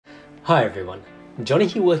Hi everyone, Johnny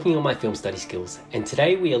here working on my film study skills, and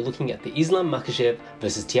today we are looking at the Islam Makhachev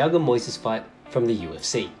vs Thiago Moises fight from the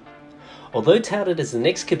UFC. Although touted as the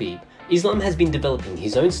next Khabib, Islam has been developing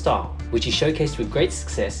his own style, which he showcased with great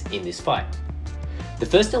success in this fight. The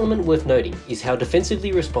first element worth noting is how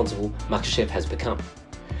defensively responsible Makhachev has become.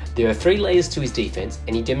 There are 3 layers to his defense,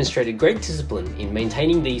 and he demonstrated great discipline in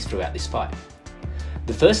maintaining these throughout this fight.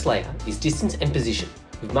 The first layer is distance and position,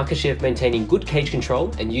 with Makhachev maintaining good cage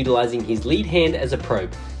control and utilising his lead hand as a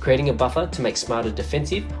probe, creating a buffer to make smarter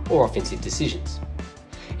defensive or offensive decisions.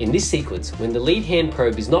 In this sequence, when the lead hand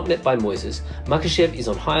probe is not met by Moises, Makhachev is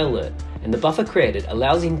on high alert, and the buffer created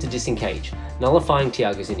allows him to disengage, nullifying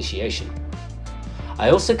Thiago's initiation.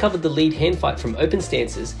 I also covered the lead hand fight from open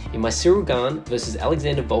stances in my Cyril Gane vs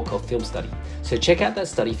Alexander Volkov film study, so check out that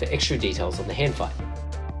study for extra details on the hand fight.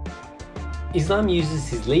 Islam uses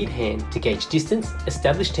his lead hand to gauge distance,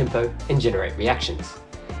 establish tempo, and generate reactions.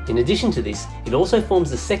 In addition to this, it also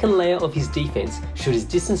forms the second layer of his defense should his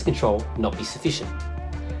distance control not be sufficient.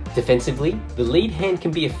 Defensively, the lead hand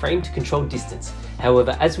can be a frame to control distance,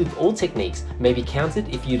 however, as with all techniques, may be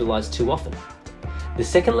countered if utilized too often. The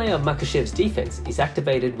second layer of Makhachev's defense is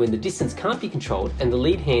activated when the distance can't be controlled and the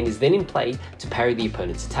lead hand is then in play to parry the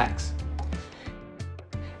opponent's attacks.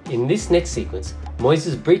 In this next sequence,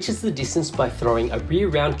 Moises breaches the distance by throwing a rear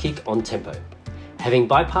round kick on tempo. Having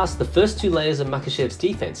bypassed the first 2 layers of Makhachev's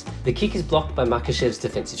defense, the kick is blocked by Makhachev's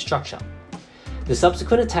defensive structure. The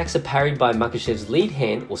subsequent attacks are parried by Makhachev's lead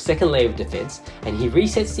hand or second layer of defense, and he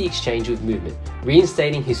resets the exchange with movement,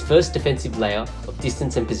 reinstating his first defensive layer of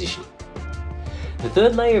distance and positioning. The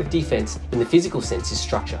third layer of defense in the physical sense is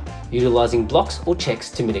structure, utilizing blocks or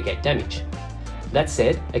checks to mitigate damage. That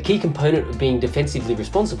said, a key component of being defensively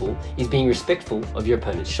responsible is being respectful of your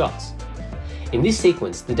opponent's shots. In this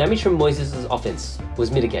sequence, the damage from Moises' offense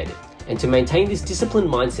was mitigated, and to maintain this disciplined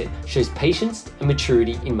mindset shows patience and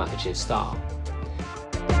maturity in Makhachev's style.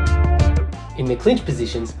 In the clinch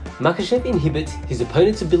positions, Makhachev inhibits his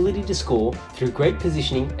opponent's ability to score through great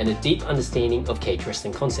positioning and a deep understanding of cage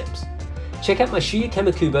wrestling concepts. Check out my Shuya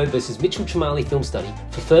Kamakubo vs Mitchell Chamali film study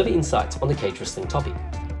for further insights on the cage wrestling topic.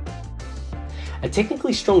 A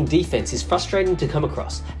technically strong defense is frustrating to come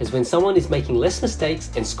across, as when someone is making less mistakes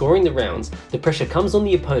and scoring the rounds, the pressure comes on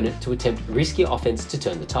the opponent to attempt riskier offense to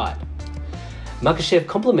turn the tide. Makhachev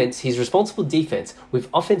complements his responsible defense with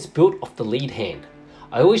offense built off the lead hand.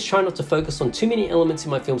 I always try not to focus on too many elements in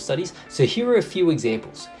my film studies, so here are a few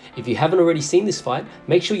examples. If you haven't already seen this fight,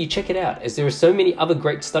 make sure you check it out, as there are so many other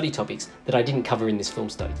great study topics that I didn't cover in this film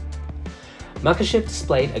study. Makhachev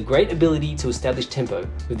displayed a great ability to establish tempo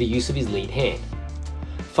with the use of his lead hand.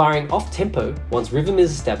 Firing off tempo once rhythm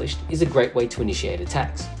is established is a great way to initiate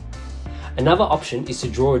attacks. Another option is to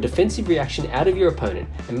draw a defensive reaction out of your opponent,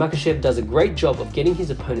 and Makhachev does a great job of getting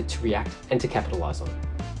his opponent to react and to capitalize on it.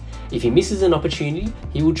 If he misses an opportunity,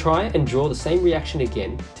 he will try and draw the same reaction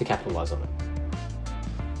again to capitalize on it.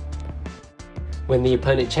 When the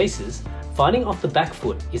opponent chases, fighting off the back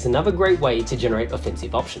foot is another great way to generate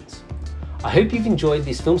offensive options. I hope you've enjoyed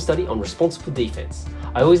this film study on responsible defense.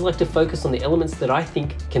 I always like to focus on the elements that I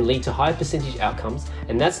think can lead to higher percentage outcomes,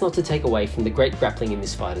 and that's not to take away from the great grappling in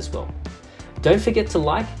this fight as well. Don't forget to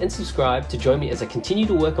like and subscribe to join me as I continue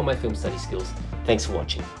to work on my film study skills. Thanks for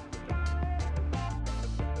watching.